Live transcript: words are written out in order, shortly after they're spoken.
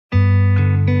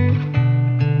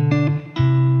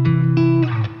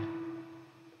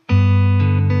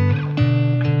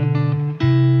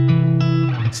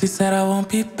said I won't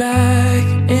be back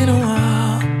in a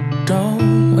while.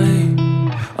 Don't wait.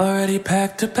 Already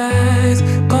packed her bags,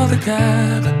 called the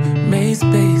cab, made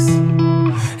space.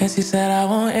 And she said I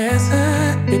won't answer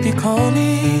if you call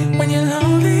me when you're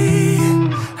lonely.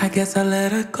 I guess I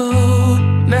let her go.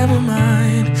 Never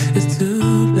mind, it's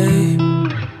too late.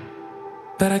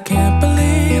 But I can't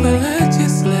believe I let you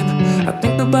slip. I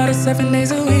think about it 7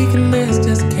 days a week, and this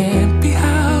just can't be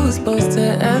how it's supposed to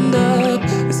end up.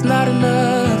 It's not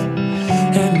enough.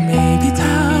 And maybe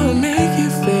time will make you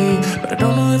fade, but I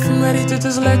don't know if I'm ready to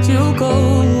just let you go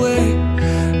away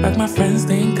like my friends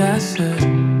think I should.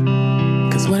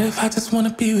 Cause what if I just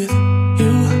wanna be with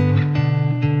you?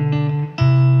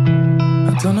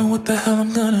 I don't know what the hell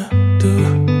I'm gonna do.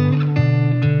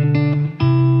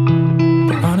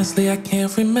 Honestly, I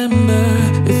can't remember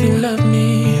if you love me,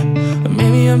 or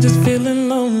maybe I'm just feeling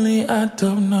lonely, I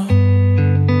don't know.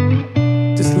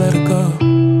 Just let her go.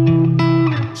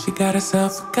 She got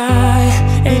herself a guy,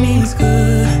 and he's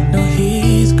good, no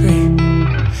he's great.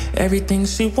 Everything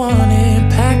she wanted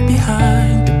packed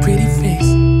behind the pretty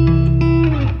face.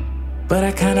 But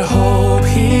I kinda hope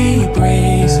he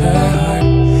breaks her heart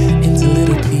into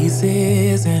little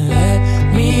pieces and let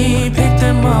me pick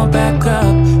them all back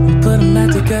up, put them back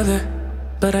together.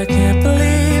 But I can't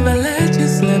believe I let you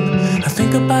slip. I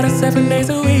think about it 7 days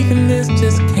a week, and this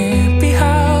just can't be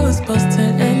how it's supposed to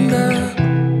end up.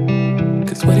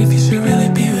 Cause what if you should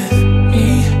really be with me?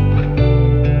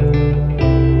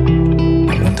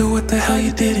 I wonder what the hell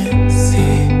you didn't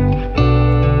see.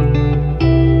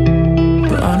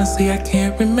 But honestly, I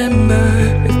can't remember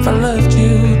if I loved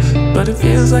you, but it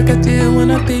feels like I did when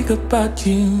I think about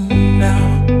you now.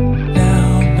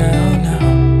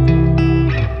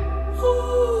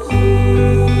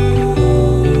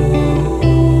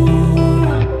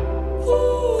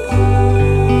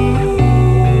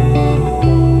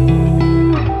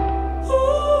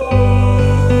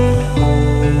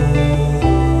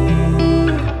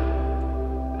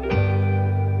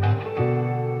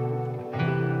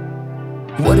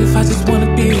 What if I just wanna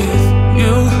be with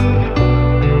you?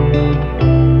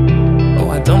 Oh,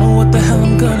 I don't know what the hell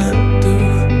I'm gonna do.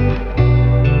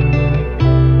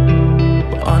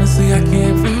 But honestly, I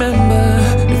can't remember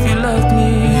if you loved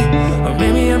me, or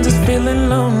maybe I'm just feeling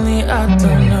lonely, I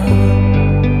don't know.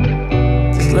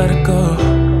 Just let it go.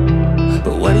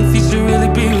 But what if you should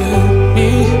really be with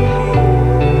me?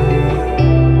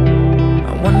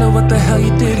 I wonder what the hell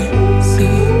you didn't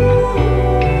see.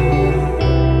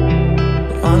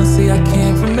 Honestly, I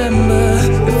can't remember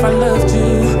if I loved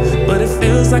you, but it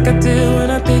feels like I do when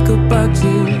I think about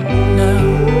you now.